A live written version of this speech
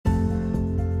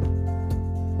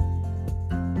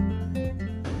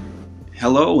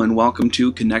Hello and welcome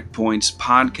to Connect Point's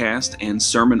podcast and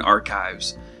sermon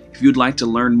archives. If you'd like to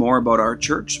learn more about our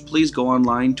church, please go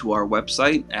online to our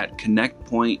website at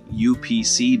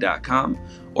connectpointupc.com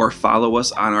or follow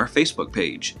us on our Facebook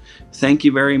page. Thank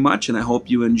you very much, and I hope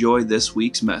you enjoy this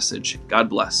week's message. God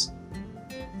bless.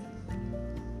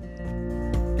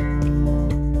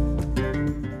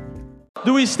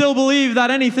 Do we still believe that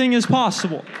anything is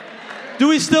possible? Do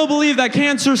we still believe that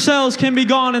cancer cells can be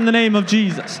gone in the name of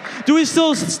Jesus? Do we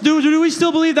still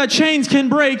believe that chains can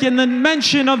break in the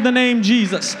mention of the name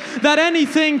Jesus? That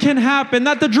anything can happen,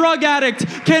 that the drug addict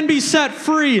can be set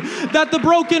free, that the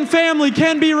broken family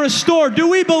can be restored? Do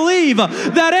we believe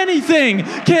that anything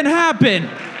can happen?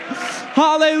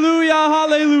 Hallelujah,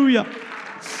 hallelujah.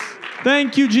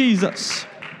 Thank you, Jesus.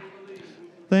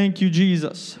 Thank you,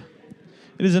 Jesus.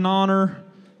 It is an honor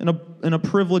and a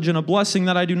privilege and a blessing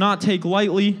that I do not take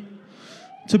lightly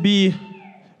to be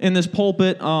in this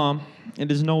pulpit.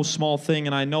 It is no small thing,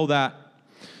 and I know that.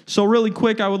 So really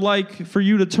quick, I would like for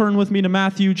you to turn with me to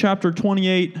Matthew chapter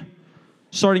 28,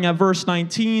 starting at verse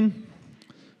 19.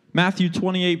 Matthew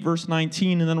 28, verse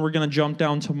 19, and then we're going to jump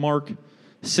down to Mark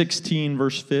 16,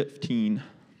 verse 15.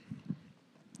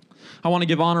 I want to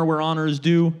give honor where honor is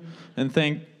due and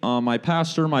thank my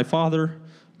pastor, my father,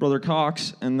 Brother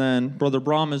Cox, and then Brother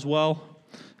Brahm as well.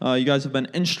 You guys have been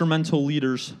instrumental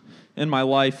leaders in my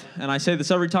life. And I say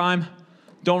this every time,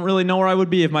 don't really know where I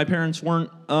would be if my parents weren't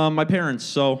my parents.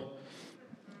 So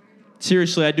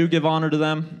seriously, I do give honor to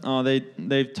them.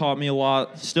 They've taught me a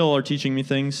lot, still are teaching me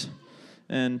things,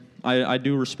 and I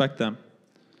do respect them.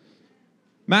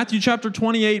 Matthew chapter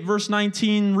 28, verse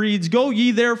 19 reads, "Go ye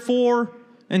therefore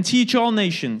and teach all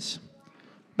nations,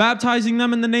 baptizing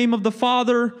them in the name of the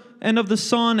Father and of the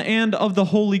Son and of the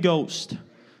Holy Ghost,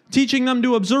 teaching them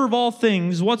to observe all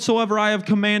things whatsoever I have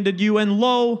commanded you, and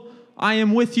lo, I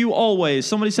am with you always."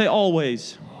 Somebody say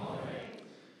always.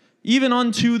 Even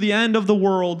unto the end of the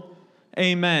world.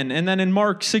 Amen. And then in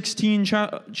Mark 16,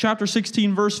 chapter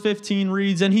 16, verse 15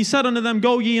 reads, "And he said unto them,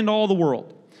 Go ye into all the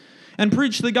world, and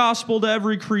preach the gospel to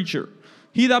every creature.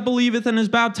 He that believeth and is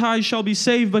baptized shall be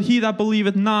saved, but he that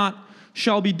believeth not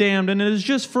shall be damned." And it is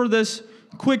just for this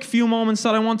quick few moments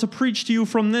that I want to preach to you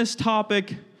from this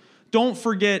topic. Don't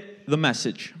forget the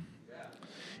message.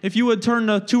 If you would turn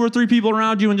to 2 or 3 people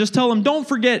around you and just tell them, don't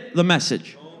forget the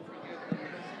message.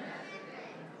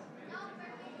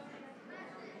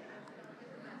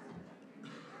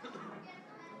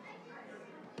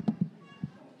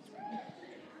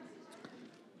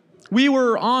 We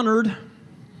were honored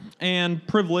and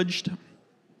privileged.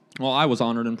 Well, I was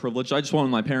honored and privileged. I just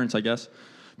wanted my parents, I guess.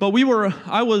 But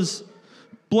I was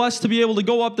blessed to be able to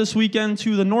go up this weekend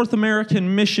to the North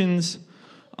American Missions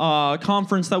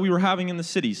conference that we were having in the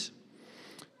cities.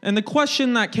 And the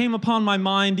question that came upon my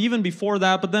mind even before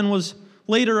that, but then was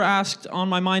later asked on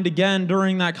my mind again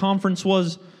during that conference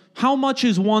was, how much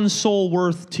is one soul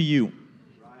worth to you?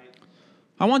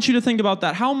 I want you to think about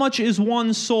that. How much is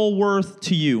one soul worth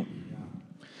to you?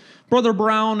 Brother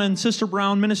Brown and Sister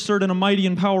Brown ministered in a mighty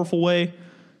and powerful way.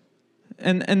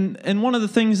 And one of the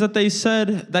things that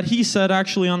he said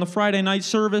actually on the Friday night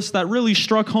service that really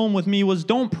struck home with me was,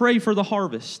 don't pray for the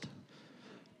harvest.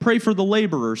 Pray for the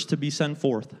laborers to be sent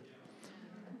forth.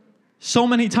 So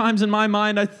many times in my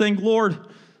mind I think, Lord,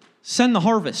 send the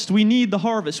harvest. We need the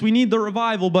harvest. We need the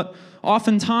revival. But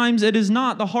oftentimes it is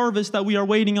not the harvest that we are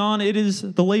waiting on. It is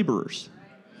the laborers.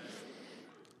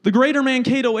 The greater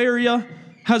Mankato area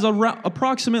has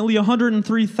approximately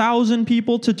 103,000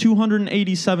 people to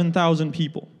 287,000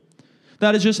 people.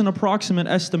 That is just an approximate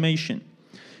estimation.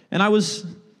 And I was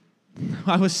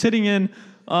sitting in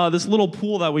this little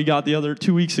pool that we got the other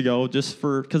 2 weeks ago, just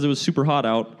because it was super hot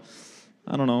out.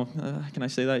 I don't know. Can I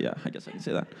say that? Yeah, I guess I can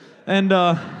say that. And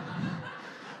I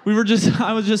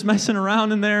was just messing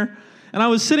around in there, and I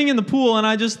was sitting in the pool, and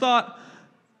I just thought,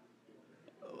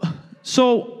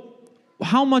 so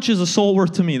how much is a soul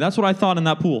worth to me? That's what I thought in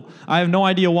that pool. I have no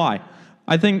idea why.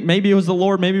 I think maybe it was the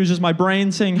Lord, maybe it was just my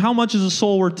brain saying, how much is a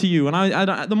soul worth to you? And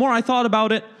the more I thought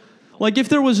about it, like if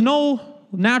there was no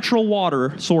natural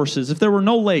water sources, if there were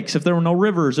no lakes, if there were no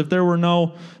rivers, if there were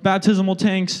no baptismal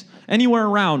tanks anywhere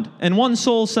around, and one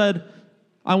soul said,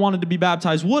 I wanted to be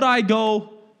baptized, would I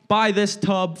go buy this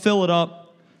tub, fill it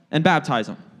up, and baptize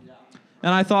them?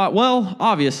 And I thought, well,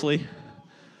 obviously.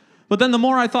 But then the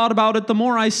more I thought about it, the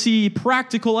more I see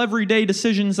practical everyday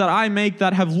decisions that I make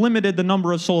that have limited the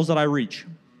number of souls that I reach.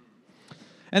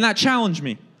 And that challenged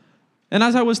me. And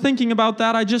as I was thinking about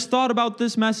that, I just thought about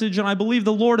this message, and I believe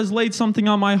the Lord has laid something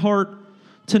on my heart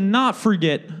to not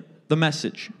forget the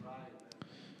message.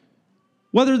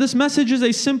 Whether this message is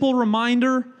a simple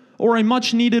reminder or a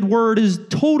much needed word is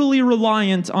totally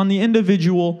reliant on the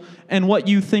individual and what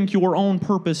you think your own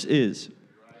purpose is.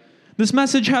 This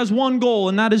message has one goal,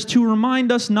 and that is to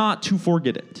remind us not to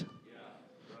forget it.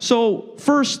 So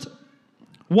first,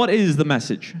 what is the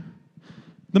message?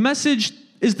 The message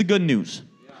is the good news.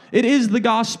 It is the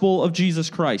gospel of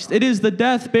Jesus Christ. It is the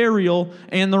death, burial,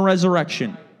 and the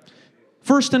resurrection.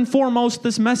 First and foremost,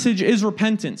 this message is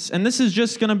repentance. And this is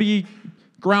just going to be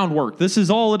groundwork. This is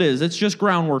all it is. It's just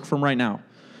groundwork from right now.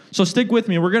 So stick with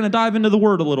me. We're going to dive into the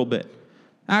word a little bit.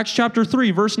 Acts chapter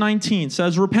 3, verse 19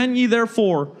 says, "Repent ye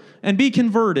therefore, and be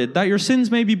converted, that your sins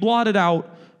may be blotted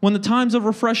out, when the times of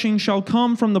refreshing shall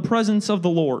come from the presence of the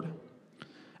Lord."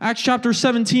 Acts chapter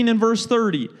 17 and verse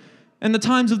 30, "And the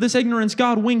times of this ignorance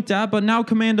God winked at, but now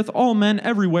commandeth all men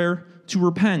everywhere to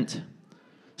repent."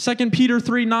 2 Peter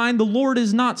 3:9, "The Lord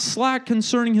is not slack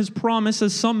concerning his promise,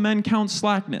 as some men count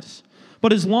slackness,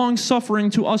 but is long-suffering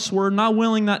to usward, not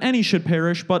willing that any should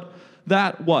perish, but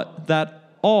that" what?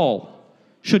 "That all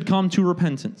should come to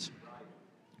repentance."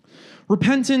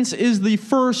 Repentance is the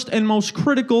first and most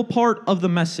critical part of the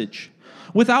message.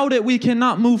 Without it, we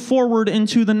cannot move forward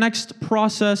into the next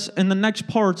process and the next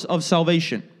parts of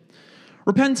salvation.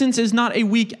 Repentance is not a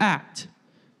weak act.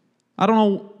 I don't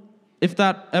know if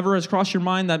that ever has crossed your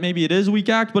mind that maybe it is a weak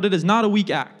act, but it is not a weak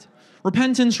act.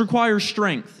 Repentance requires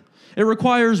strength. It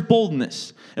requires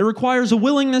boldness. It requires a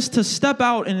willingness to step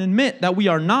out and admit that we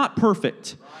are not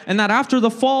perfect, and that after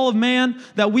the fall of man,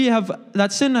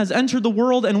 that sin has entered the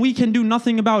world and we can do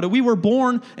nothing about it. We were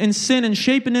born in sin and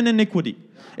shapen in iniquity.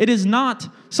 It is not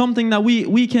something that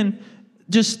we can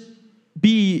just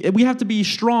be. We have to be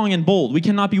strong and bold. We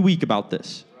cannot be weak about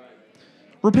this.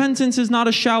 Repentance is not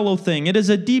a shallow thing. It is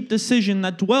a deep decision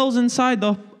that dwells inside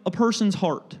a person's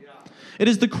heart. It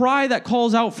is the cry that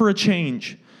calls out for a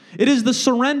change. It is the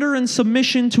surrender and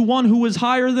submission to one who is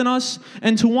higher than us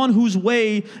and to one whose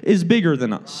way is bigger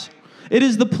than us. It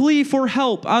is the plea for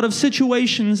help out of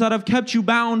situations that have kept you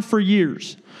bound for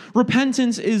years.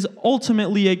 Repentance is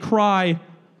ultimately a cry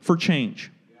for change.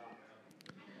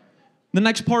 The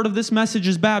next part of this message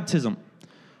is baptism.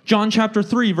 John chapter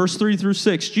 3, verse 3 through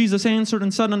 6. "Jesus answered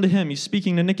and said unto him," he's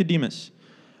speaking to Nicodemus,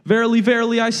 "Verily,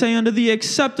 verily, I say unto thee,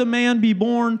 except a man be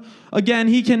born again,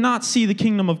 he cannot see the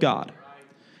kingdom of God.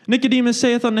 Nicodemus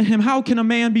saith unto him, How can a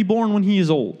man be born when he is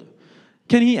old?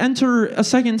 Can he enter a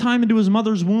second time into his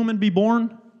mother's womb and be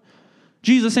born?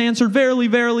 Jesus answered, Verily,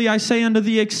 verily, I say unto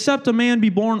thee, except a man be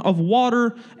born of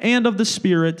water and of the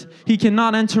Spirit, he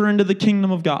cannot enter into the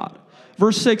kingdom of God."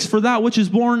 Verse 6, "For that which is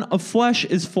born of flesh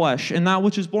is flesh, and that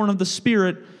which is born of the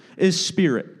Spirit is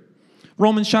spirit."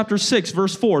 Romans chapter 6,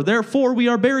 verse 4, "Therefore we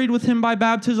are buried with him by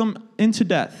baptism into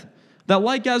death, that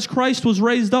like as Christ was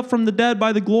raised up from the dead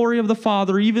by the glory of the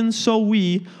Father, even so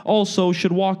we also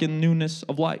should walk in newness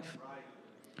of life."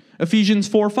 Ephesians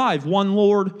 4:5, "One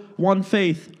Lord, one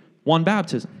faith, one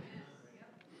baptism."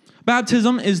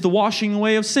 Baptism is the washing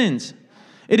away of sins.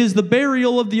 It is the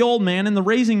burial of the old man and the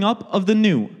raising up of the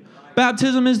new.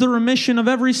 Baptism is the remission of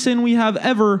every sin we have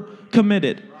ever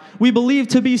committed. We believe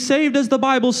to be saved, as the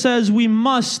Bible says, we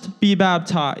must be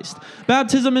baptized.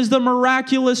 Baptism is the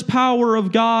miraculous power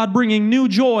of God bringing new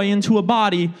joy into a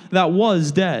body that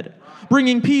was dead,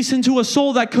 bringing peace into a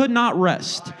soul that could not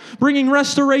rest, bringing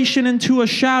restoration into a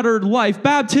shattered life.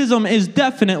 Baptism is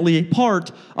definitely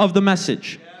part of the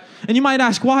message. And you might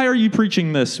ask, why are you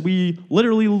preaching this? We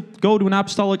literally go to an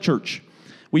apostolic church.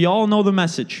 We all know the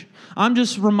message. I'm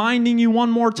just reminding you one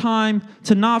more time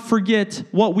to not forget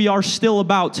what we are still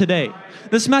about today.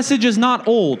 This message is not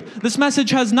old. This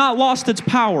message has not lost its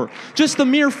power. Just the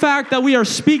mere fact that we are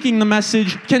speaking the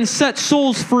message can set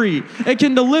souls free. It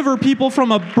can deliver people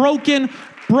from a broken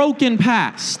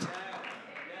past.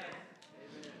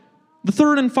 The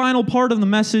third and final part of the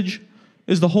message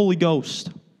is the Holy Ghost.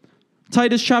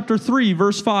 Titus chapter 3,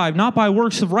 verse 5, "Not by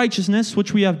works of righteousness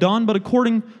which we have done, but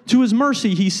according to his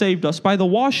mercy he saved us by the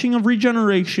washing of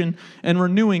regeneration and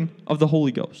renewing of the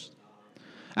Holy Ghost."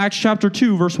 Acts chapter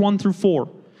 2, verse 1 through 4,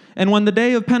 "And when the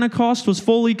day of Pentecost was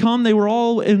fully come, they were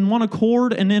all in one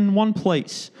accord and in one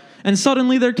place. And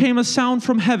suddenly there came a sound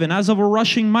from heaven as of a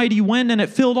rushing mighty wind, and it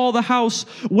filled all the house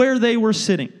where they were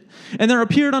sitting. And there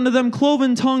appeared unto them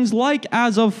cloven tongues like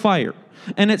as of fire,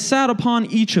 and it sat upon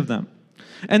each of them.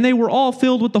 And they were all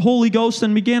filled with the Holy Ghost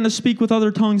and began to speak with other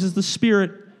tongues as the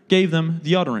Spirit gave them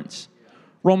the utterance."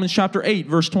 Romans chapter 8,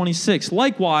 verse 26,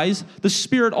 "Likewise, the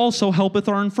Spirit also helpeth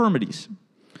our infirmities.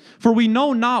 For we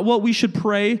know not what we should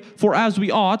pray for as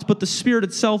we ought, but the Spirit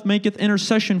itself maketh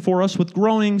intercession for us with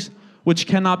groanings which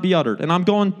cannot be uttered." And I'm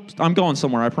going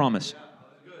somewhere, I promise.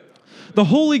 The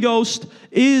Holy Ghost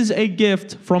is a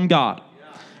gift from God.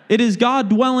 It is God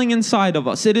dwelling inside of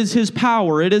us. It is His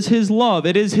power. It is His love.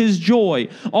 It is His joy.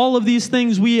 All of these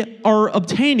things we are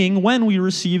obtaining when we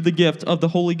receive the gift of the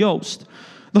Holy Ghost.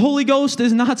 The Holy Ghost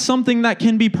is not something that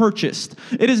can be purchased.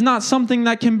 It is not something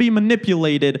that can be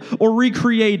manipulated or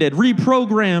recreated,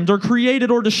 reprogrammed, or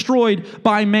created or destroyed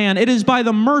by man. It is by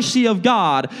the mercy of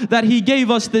God that He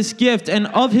gave us this gift and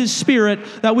of His Spirit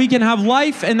that we can have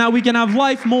life and that we can have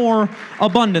life more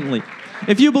abundantly.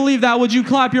 If you believe that, would you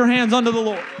clap your hands unto the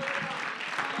Lord?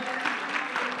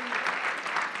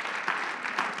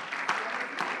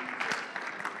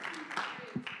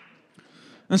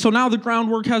 And so now the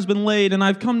groundwork has been laid, and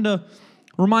I've come to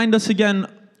remind us again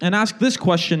and ask this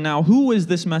question now. Who is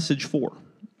this message for?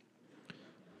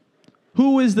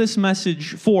 Who is this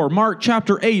message for? Mark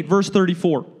chapter 8, verse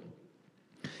 34.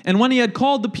 And when He had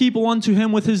called the people unto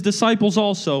Him with His disciples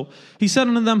also, He said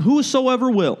unto them, Whosoever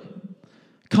will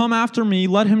come after me,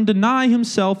 let him deny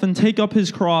himself and take up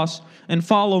his cross and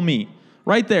follow me.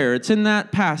 Right there, it's in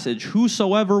that passage.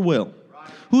 Whosoever will.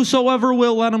 Whosoever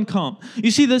will, let him come. You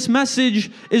see, this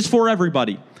message is for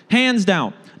everybody. Hands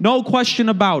down. No question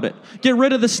about it. Get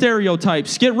rid of the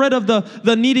stereotypes. Get rid of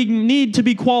the need to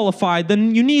be qualified.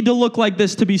 Then you need to look like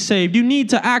this to be saved. You need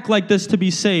to act like this to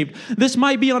be saved. This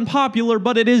might be unpopular,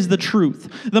 but it is the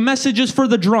truth. The message is for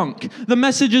the drunk. The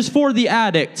message is for the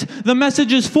addict. The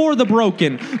message is for the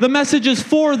broken. The message is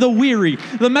for the weary.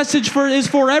 The message is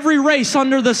for every race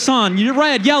under the sun. You're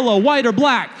red, yellow, white, or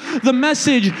black. The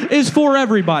message is for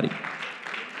everybody.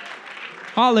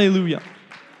 Hallelujah.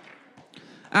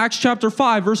 Acts chapter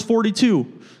 5, verse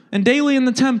 42. And daily in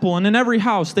the temple and in every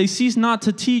house they cease not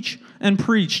to teach and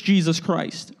preach Jesus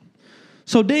Christ.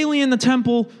 So daily in the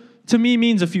temple to me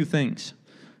means a few things.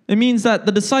 It means that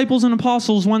the disciples and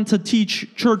apostles went to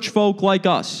teach church folk like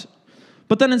us.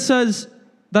 But then it says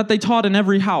that they taught in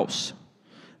every house.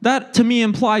 That to me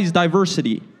implies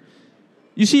diversity.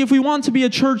 You see, if we want to be a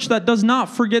church that does not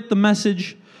forget the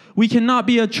message, we cannot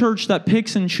be a church that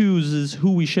picks and chooses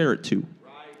who we share it to.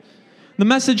 The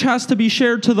message has to be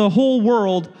shared to the whole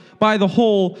world by the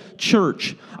whole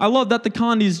church. I love that the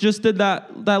Condis just did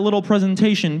that little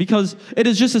presentation because it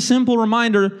is just a simple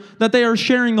reminder that they are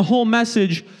sharing the whole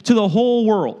message to the whole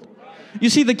world. You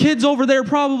see, the kids over there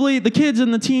the kids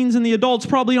and the teens and the adults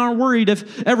probably aren't worried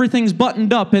if everything's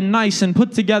buttoned up and nice and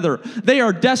put together. They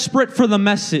are desperate for the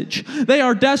message. They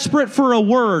are desperate for a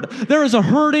word. There is a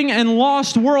hurting and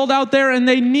lost world out there, and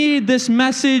they need this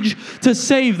message to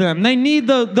save them. They need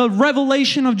the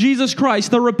revelation of Jesus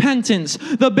Christ, the repentance,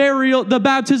 the burial, the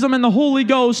baptism, and the Holy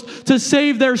Ghost to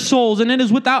save their souls. And it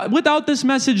is without this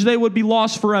message, they would be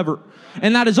lost forever.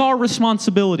 And that is our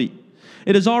responsibility.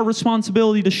 It is our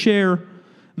responsibility to share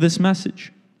this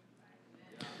message.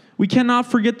 We cannot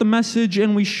forget the message,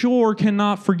 and we sure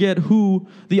cannot forget who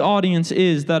the audience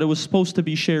is that it was supposed to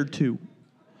be shared to.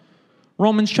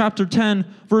 Romans chapter 10,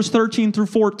 verse 13 through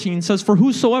 14 says, For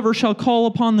whosoever shall call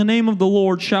upon the name of the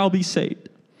Lord shall be saved.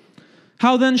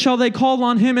 How then shall they call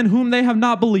on Him in whom they have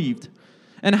not believed?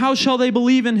 And how shall they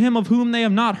believe in Him of whom they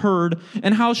have not heard?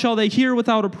 And how shall they hear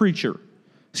without a preacher?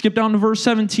 Skip down to verse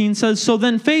 17, says, So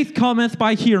then faith cometh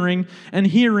by hearing, and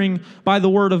hearing by the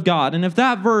word of God. And if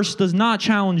that verse does not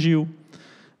challenge you,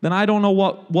 then I don't know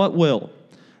what will.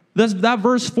 That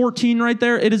verse 14 right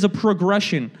there, it is a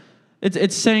progression.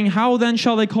 It's saying, how then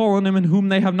shall they call on Him in whom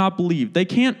they have not believed? They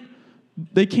can't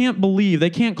believe. They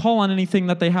can't call on anything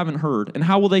that they haven't heard. And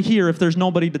how will they hear if there's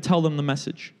nobody to tell them the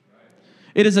message?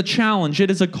 It is a challenge. It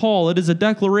is a call. It is a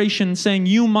declaration saying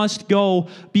you must go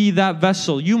be that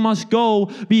vessel. You must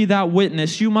go be that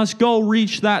witness. You must go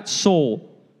reach that soul.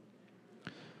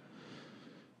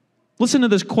 Listen to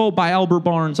this quote by Albert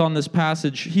Barnes on this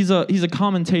passage. He's a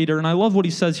commentator, and I love what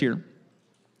he says here.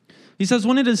 He says,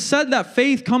 When it is said that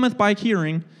faith cometh by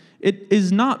hearing, it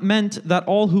is not meant that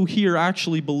all who hear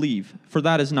actually believe, for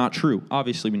that is not true.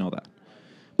 Obviously, we know that.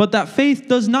 But that faith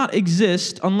does not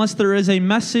exist unless there is a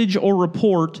message or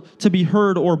report to be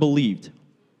heard or believed.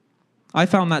 I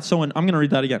found that I'm going to read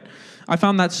that again. I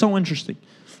found that so interesting.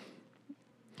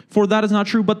 For that is not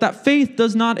true, but that faith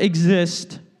does not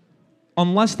exist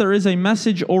unless there is a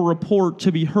message or report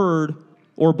to be heard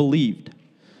or believed.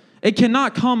 It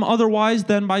cannot come otherwise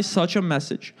than by such a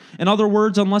message. In other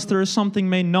words, unless there is something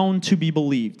made known to be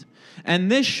believed.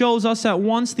 And this shows us at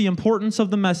once the importance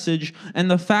of the message and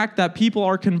the fact that people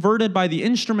are converted by the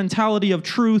instrumentality of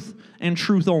truth and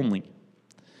truth only.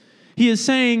 He is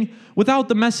saying, without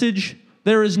the message,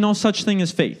 there is no such thing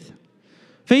as faith.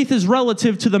 Faith is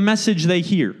relative to the message they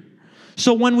hear.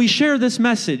 So when we share this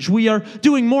message, we are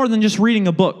doing more than just reading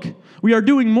a book. We are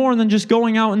doing more than just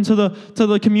going out into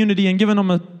the community and giving them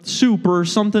a soup or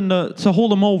something to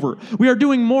hold them over. We are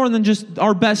doing more than just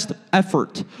our best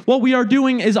effort. What we are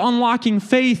doing is unlocking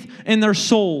faith in their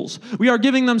souls. We are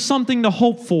giving them something to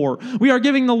hope for. We are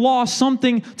giving the lost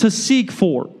something to seek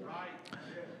for.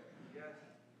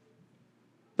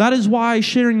 That is why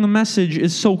sharing the message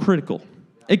is so critical.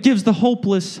 It gives the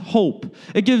hopeless hope.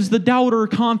 It gives the doubter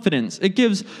confidence. It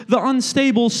gives the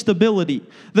unstable stability.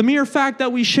 The mere fact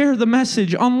that we share the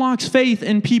message unlocks faith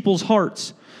in people's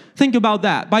hearts. Think about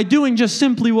that. By doing just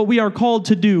simply what we are called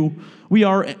to do, we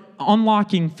are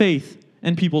unlocking faith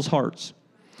in people's hearts.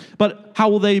 But how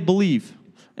will they believe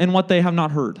in what they have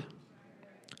not heard?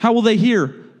 How will they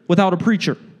hear without a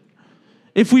preacher?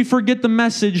 If we forget the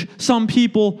message, some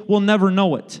people will never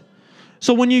know it.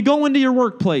 So when you go into your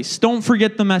workplace, don't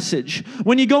forget the message.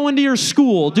 When you go into your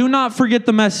school, do not forget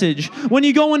the message. When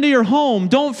you go into your home,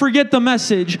 don't forget the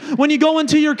message. When you go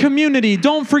into your community,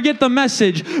 don't forget the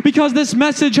message, because this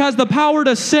message has the power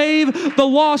to save the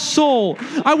lost soul.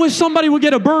 I wish somebody would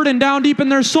get a burden down deep in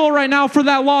their soul right now for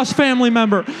that lost family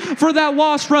member, for that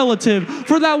lost relative,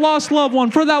 for that lost loved one,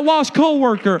 for that lost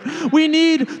coworker. We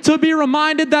need to be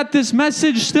reminded that this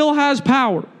message still has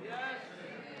power.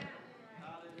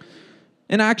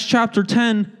 In Acts chapter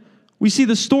 10, we see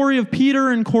the story of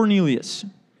Peter and Cornelius.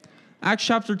 Acts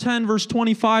chapter 10, verse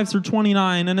 25 through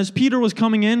 29. And as Peter was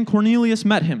coming in, Cornelius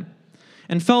met him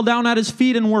and fell down at his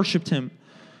feet and worshipped him.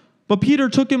 But Peter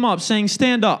took him up, saying,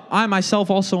 "Stand up, I myself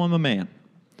also am a man."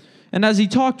 And as he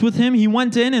talked with him, he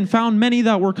went in and found many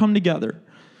that were come together.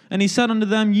 And he said unto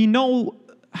them, Ye know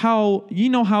how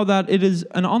that it is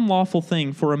an unlawful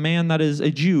thing for a man that is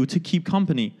a Jew to keep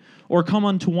company, or come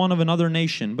unto one of another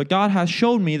nation. But God hath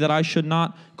showed me that I should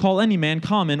not call any man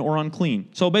common or unclean.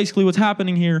 So basically what's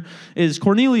happening here is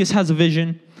Cornelius has a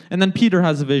vision, and then Peter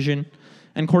has a vision.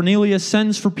 And Cornelius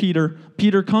sends for Peter.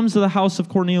 Peter comes to the house of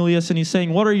Cornelius, and he's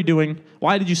saying, "What are you doing?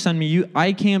 Why did you send me?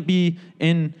 I can't be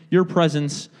in your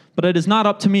presence, but it is not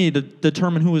up to me to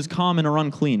determine who is common or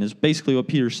unclean," is basically what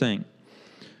Peter's saying.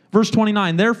 Verse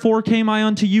 29, "Therefore came I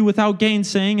unto you without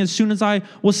gainsaying, as soon as I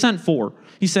was sent for."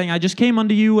 He's saying, I just came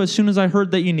unto you as soon as I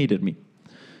heard that you needed me.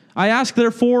 "I ask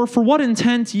therefore, for what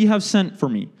intent ye have sent for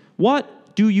me?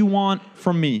 What do you want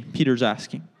from me?" Peter's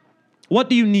asking.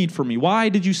 "What do you need from me? Why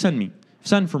did you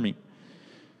send for me?"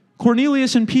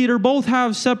 Cornelius and Peter both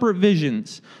have separate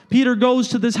visions. Peter goes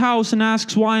to this house and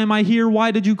asks, "Why am I here? Why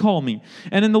did you call me?"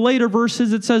 And in the later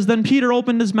verses it says, "Then Peter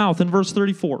opened his mouth," in verse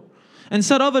 34, "and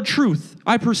said, Of a truth,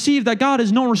 I perceive that God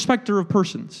is no respecter of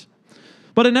persons.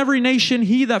 But in every nation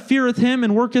he that feareth him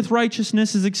and worketh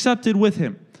righteousness is accepted with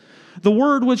him. The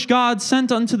word which God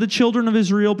sent unto the children of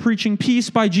Israel, preaching peace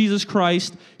by Jesus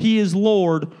Christ, he is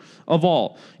Lord of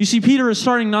all." You see, Peter is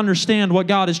starting to understand what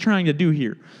God is trying to do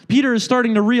here. Peter is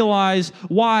starting to realize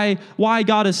why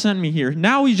God has sent me here.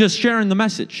 Now he's just sharing the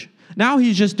message. Now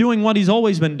he's just doing what he's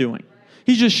always been doing.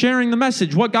 He's just sharing the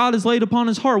message, what God has laid upon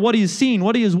his heart, what he has seen,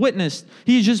 what he has witnessed.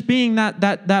 He's just being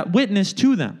that witness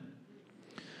to them.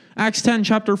 Acts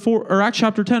chapter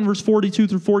 10, verse 42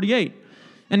 through 48.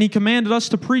 "And he commanded us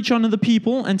to preach unto the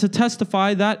people and to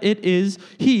testify that it is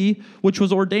he which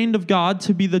was ordained of God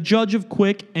to be the judge of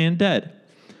quick and dead.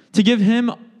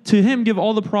 To him give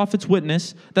all the prophets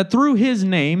witness that through his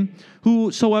name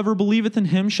whosoever believeth in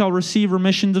him shall receive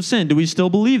remission of sin." Do we still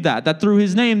believe that? That through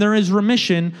his name there is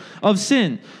remission of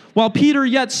sin. "While Peter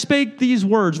yet spake these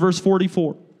words," verse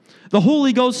 44, "the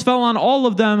Holy Ghost fell on all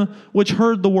of them which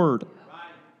heard the word."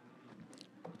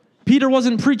 Peter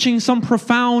wasn't preaching some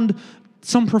profound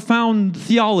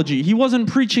theology. He wasn't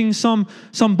preaching some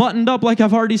buttoned up, like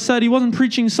I've already said. He wasn't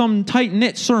preaching some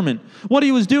tight-knit sermon. What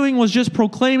he was doing was just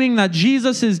proclaiming that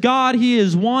Jesus is God, he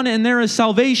is one, and there is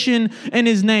salvation in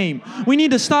his name. We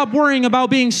need to stop worrying about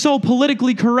being so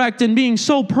politically correct and being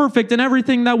so perfect in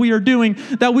everything that we are doing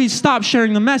that we stop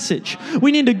sharing the message.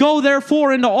 We need to go,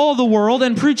 therefore, into all the world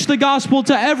and preach the gospel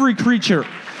to every creature.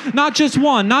 Not just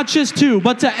one, not just two,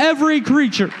 but to every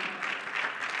creature.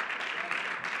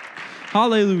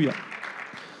 Hallelujah.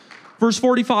 Verse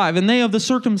 45, "And they of the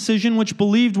circumcision which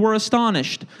believed were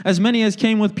astonished, as many as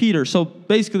came with Peter." So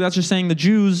basically that's just saying the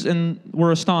Jews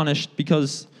were astonished,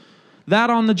 because that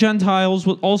on the Gentiles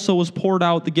also was poured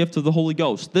out the gift of the Holy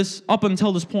Ghost. Up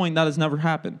until this point, that has never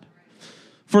happened.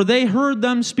 "For they heard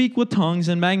them speak with tongues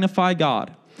and magnify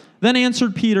God. Then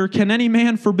answered Peter, Can any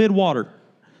man forbid water,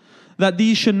 that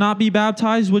these should not be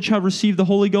baptized which have received the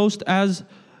Holy Ghost as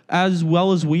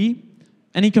well as we?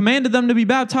 And he commanded them to be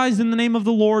baptized in the name of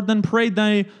the Lord. Then prayed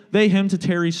they him to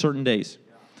tarry certain days."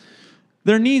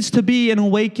 There needs to be an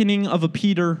awakening of a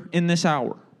Peter in this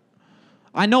hour.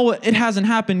 I know it hasn't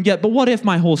happened yet, but what if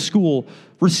my whole school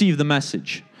received the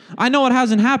message? I know it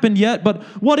hasn't happened yet, but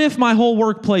what if my whole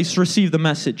workplace received the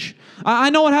message?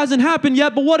 I know it hasn't happened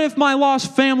yet, but what if my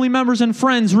lost family members and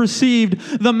friends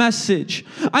received the message?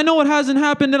 I know it hasn't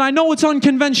happened, and I know it's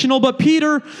unconventional, but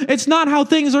Peter, it's not how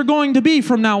things are going to be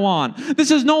from now on. This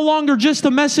is no longer just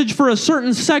a message for a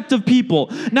certain sect of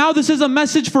people. Now this is a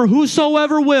message for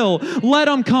whosoever will, let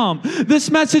them come.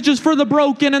 This message is for the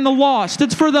broken and the lost.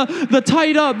 It's for the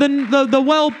tied up,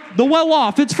 the well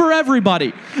off. It's for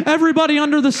everybody. Everybody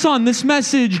under the sun. This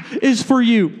message is for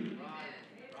you.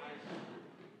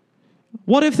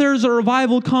 What if there's a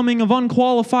revival coming of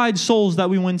unqualified souls that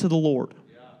we win to the Lord?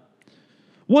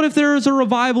 What if there is a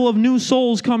revival of new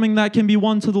souls coming that can be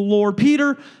won to the Lord?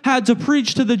 Peter had to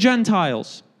preach to the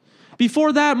Gentiles.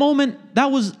 Before that moment,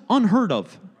 that was unheard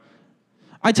of.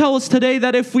 I tell us today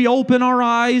that if we open our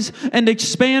eyes and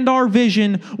expand our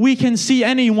vision, we can see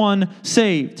anyone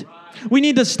saved. We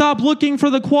need to stop looking for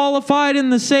the qualified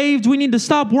and the saved. We need to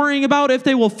stop worrying about if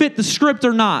they will fit the script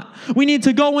or not. We need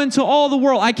to go into all the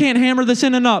world. I can't hammer this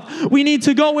in enough. We need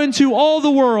to go into all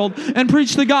the world and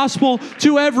preach the gospel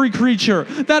to every creature.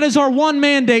 That is our one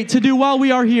mandate to do while we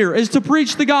are here, is to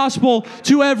preach the gospel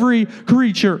to every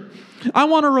creature. I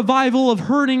want a revival of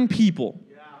hurting people.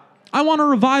 I want a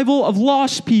revival of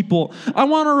lost people. I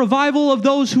want a revival of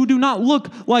those who do not look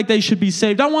like they should be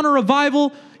saved. I want a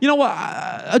revival. You know what?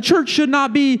 A church should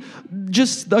not be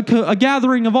just a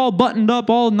gathering of all buttoned up,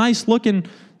 all nice looking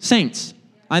saints.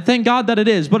 I thank God that it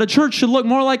is. But a church should look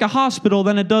more like a hospital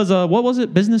than it does a,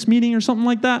 business meeting or something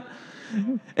like that.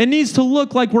 It needs to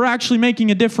look like we're actually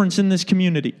making a difference in this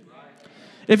community.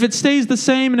 If it stays the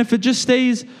same and if it just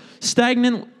stays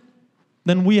stagnant,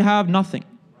 then we have nothing.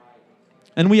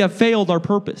 And we have failed our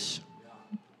purpose.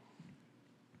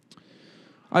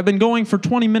 I've been going for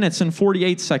 20 minutes and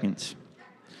 48 seconds.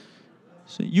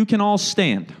 So you can all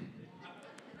stand.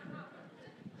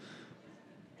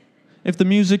 If the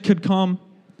music could come.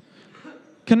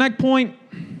 Connect Point.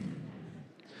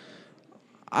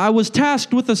 I was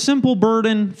tasked with a simple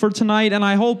burden for tonight, and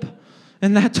I hope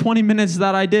in that 20 minutes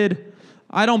that I did,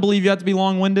 I don't believe you have to be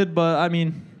long-winded, but I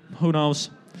mean, who knows?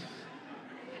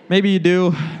 Maybe you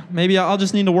do. Maybe I'll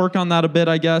just need to work on that a bit,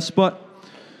 I guess. But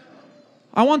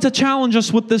I want to challenge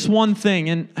us with this one thing,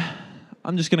 and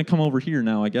I'm just going to come over here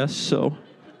now, I guess. So,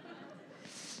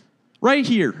 right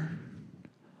here,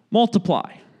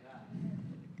 multiply.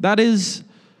 That is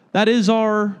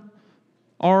our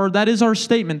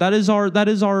statement. That is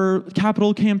our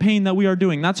capital campaign that we are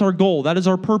doing. That's our goal. That is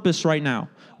our purpose right now.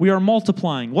 We are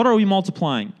multiplying. What are we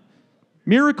multiplying?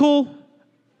 Miracle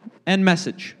and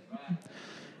message.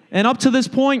 And up to this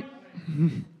point,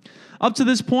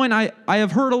 I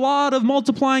have heard a lot of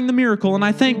multiplying the miracle, and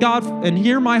I thank God, and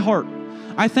hear my heart.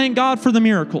 I thank God for the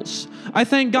miracles. I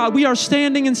thank God. We are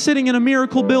standing and sitting in a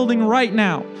miracle building right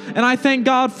now, and I thank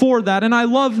God for that, and I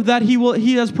love that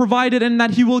He has provided and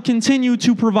that He will continue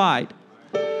to provide.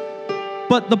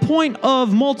 But the point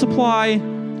of multiply,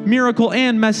 miracle,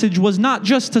 and message was not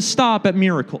just to stop at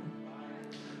miracle.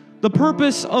 The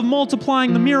purpose of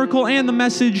multiplying the miracle and the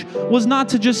message was not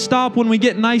to just stop when we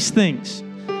get nice things.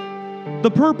 The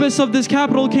purpose of this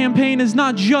capital campaign is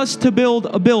not just to build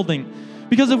a building.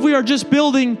 Because if we are just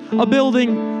building a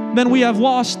building, then we have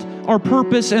lost our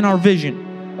purpose and our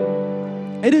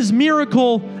vision. It is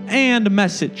miracle and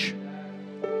message.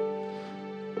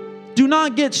 Do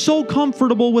not get so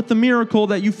comfortable with the miracle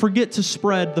that you forget to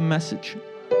spread the message.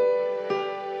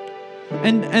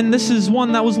 And this is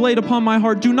one that was laid upon my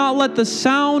heart. Do not let the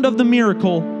sound of the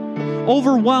miracle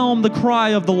overwhelm the cry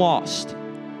of the lost.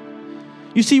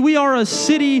 You see, we are a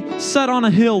city set on a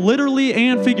hill, literally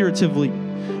and figuratively.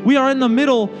 We are in the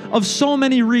middle of so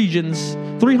many regions,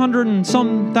 300 and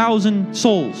some thousand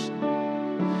souls.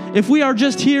 If we are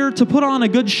just here to put on a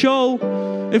good show,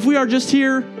 if we are just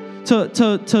here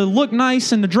to look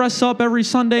nice and to dress up every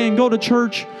Sunday and go to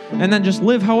church and then just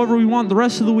live however we want the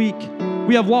rest of the week,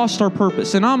 we have lost our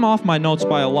purpose. And I'm off my notes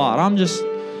by a lot. I'm just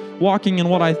walking in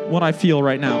what I feel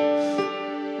right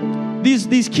now.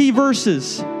 These key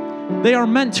verses, they are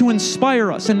meant to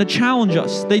inspire us and to challenge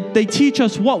us. They teach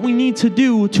us what we need to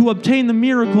do to obtain the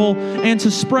miracle and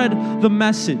to spread the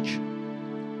message.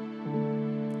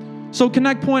 So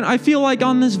Connect Point, I feel like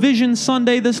on this Vision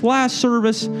Sunday, this last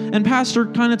service, and Pastor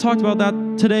kind of talked about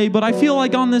that today, but I feel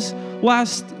like on this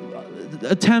last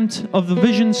attempt of the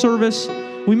Vision service,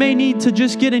 we may need to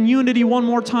just get in unity one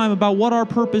more time about what our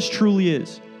purpose truly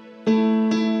is.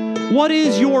 What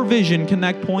is your vision,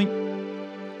 Connect Point?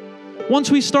 Once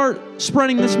we start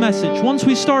spreading this message, once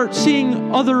we start seeing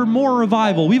more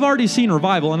revival, we've already seen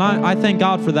revival, and I thank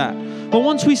God for that. But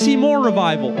once we see more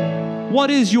revival, What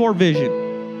is your vision?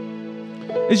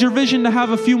 Is your vision to have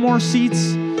a few more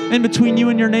seats in between you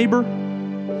and your neighbor?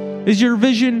 Is your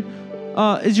vision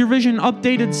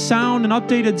updated sound and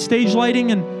updated stage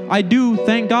lighting? And I do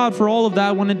thank God for all of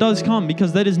that when it does come,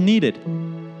 because that is needed.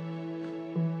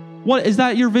 What is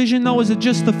that your vision though? Is it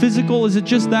just the physical? Is it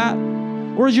just that?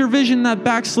 Or is your vision that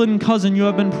backslidden cousin you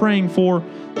have been praying for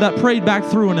that prayed back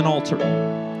through in an altar?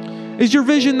 Is your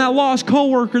vision that lost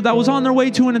coworker that was on their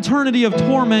way to an eternity of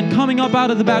torment coming up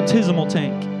out of the baptismal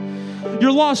tank?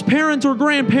 Your lost parent or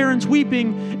grandparents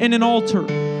weeping in an altar?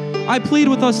 I plead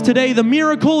with us today, the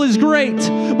miracle is great,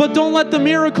 but don't let the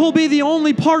miracle be the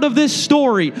only part of this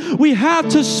story. We have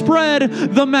to spread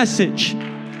the message.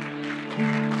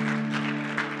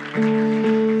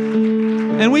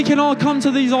 And we can all come to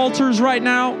these altars right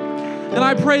now, and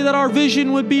I pray that our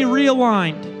vision would be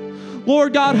realigned.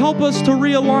 Lord God, help us to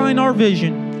realign our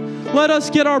vision. Let us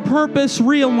get our purpose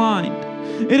realigned.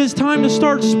 It is time to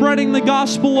start spreading the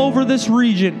gospel over this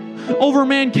region, over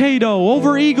Mankato,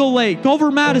 over Eagle Lake, over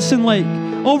Madison Lake,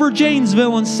 over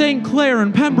Janesville and St. Clair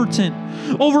and Pemberton,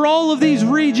 over all of these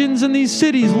regions and these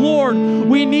cities. Lord,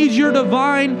 we need your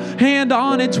divine hand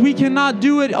on it. We cannot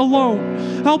do it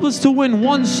alone. Help us to win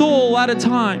one soul at a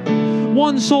time.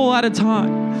 One soul at a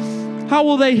time. How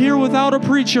will they hear without a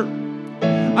preacher?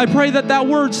 I pray that that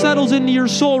word settles into your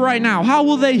soul right now. How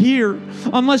will they hear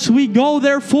unless we go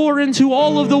therefore into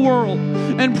all of the world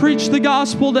and preach the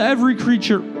gospel to every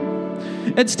creature?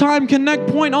 It's time Connect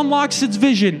Point unlocks its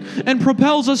vision and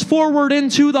propels us forward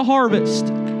into the harvest.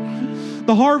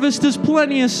 The harvest is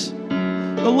plenteous.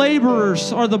 The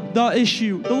laborers are the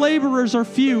issue. The laborers are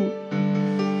few.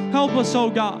 Help us, oh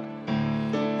God.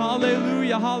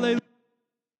 Hallelujah, hallelujah.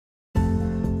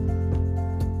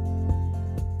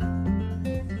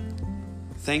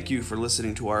 Thank you for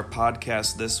listening to our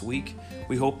podcast this week.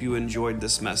 We hope you enjoyed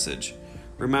this message.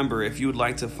 Remember, if you would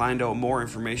like to find out more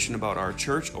information about our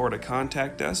church or to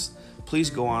contact us,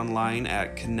 please go online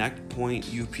at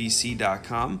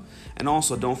connectpointupc.com. And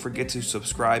also don't forget to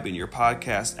subscribe in your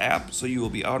podcast app so you will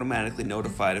be automatically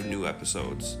notified of new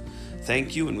episodes.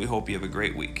 Thank you, and we hope you have a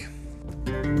great week.